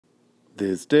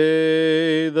This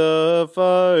day the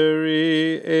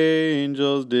fiery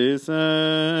angels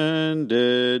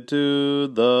descended to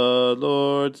the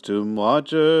Lord's tomb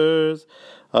watchers.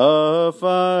 A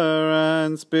fire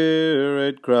and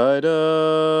spirit cried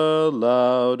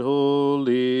aloud,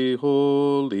 Holy,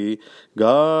 holy,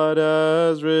 God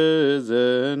has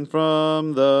risen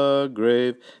from the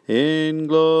grave in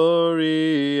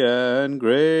glory and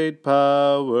great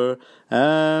power.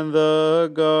 And the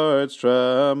guards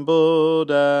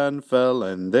trembled and fell,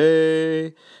 and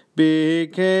they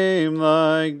became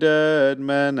like dead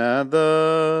men at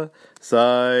the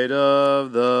sight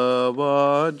of the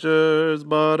watchers.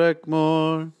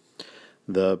 Barakmor.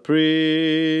 The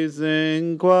priests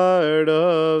inquired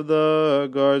of the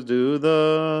guards, do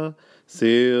the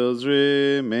seals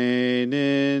remain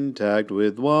intact?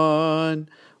 With one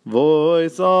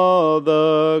voice all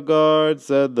the guards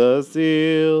said, the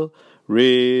seal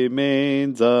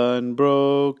remains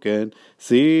unbroken.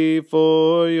 See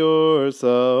for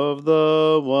yourself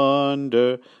the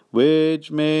wonder which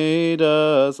made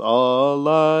us all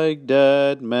like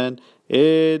dead men.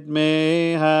 It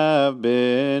may have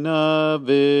been a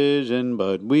vision,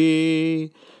 but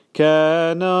we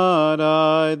cannot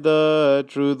hide the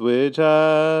truth which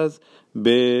has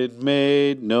been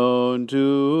made known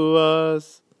to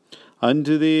us.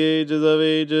 Unto the ages of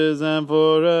ages and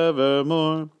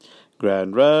forevermore.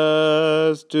 Grant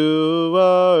rest to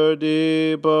our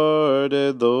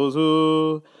departed, those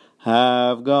who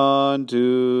have gone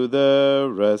to their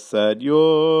rest. At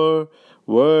your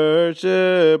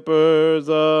worshippers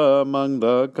among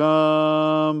the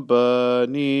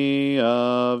company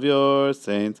of your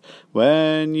saints,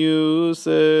 when you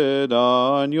sit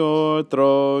on your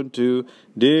throne to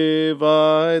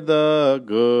divide the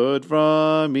good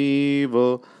from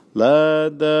evil,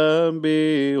 let them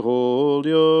behold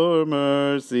your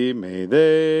mercy. May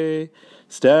they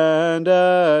stand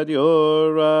at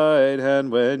your right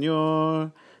hand when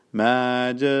your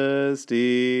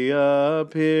majesty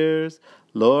appears.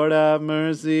 Lord, have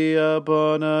mercy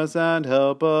upon us and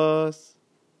help us.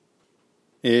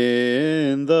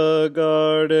 In the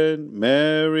garden,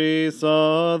 Mary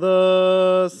saw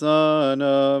the Son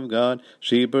of God.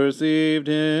 She perceived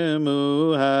him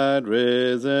who had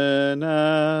risen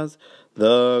as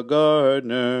the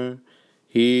gardener.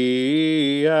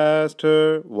 He asked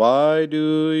her, why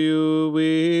do you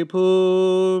weep?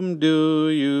 Whom do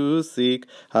you seek?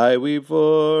 I weep,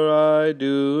 for I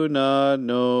do not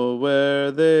know where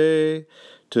they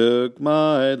took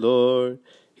my Lord.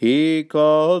 He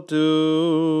called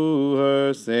to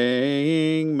her,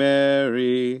 saying,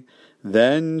 Mary.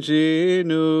 Then she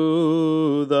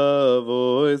knew the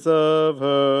voice of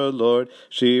her Lord.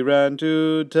 She ran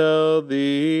to tell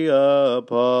the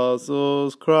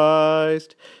apostles,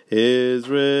 Christ is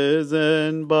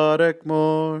risen.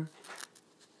 Barakmor.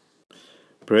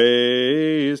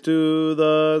 Praise to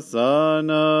the Son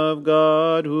of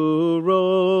God, who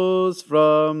rose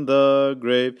from the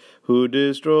grave, who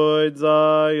destroyed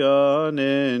Zion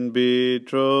and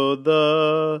betrothed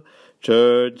the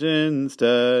church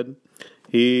instead.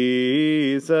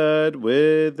 He set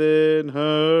within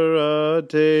her a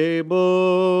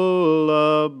table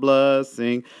of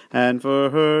blessing, and for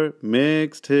her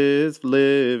mixed his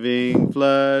living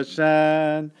flesh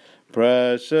and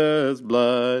precious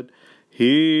blood.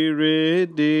 He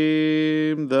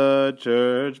redeemed the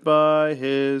church by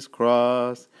his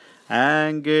cross,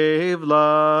 and gave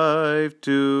life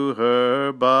to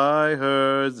her by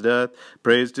her death.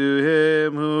 Praise to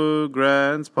him who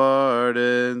grants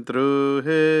pardon through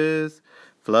his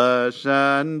flesh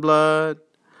and blood,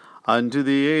 unto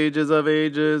the ages of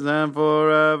ages and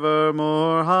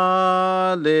forevermore.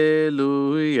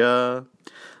 Hallelujah.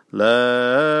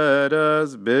 Let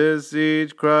us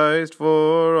beseech Christ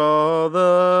for all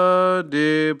the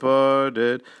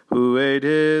departed, who ate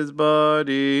his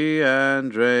body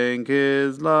and drank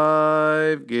his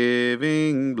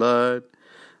life-giving blood,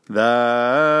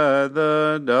 that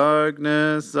the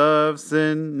darkness of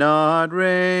sin not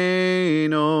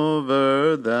reign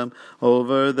over them,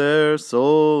 over their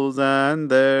souls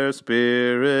and their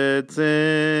spirits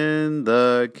in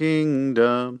the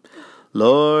kingdom.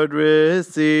 Lord,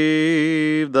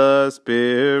 receive the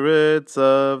spirits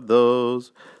of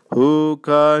those who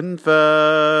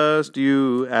confessed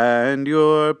you and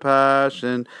your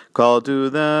passion. Call to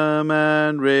them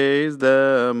and raise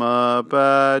them up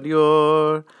at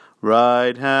your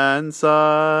right hand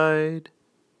side.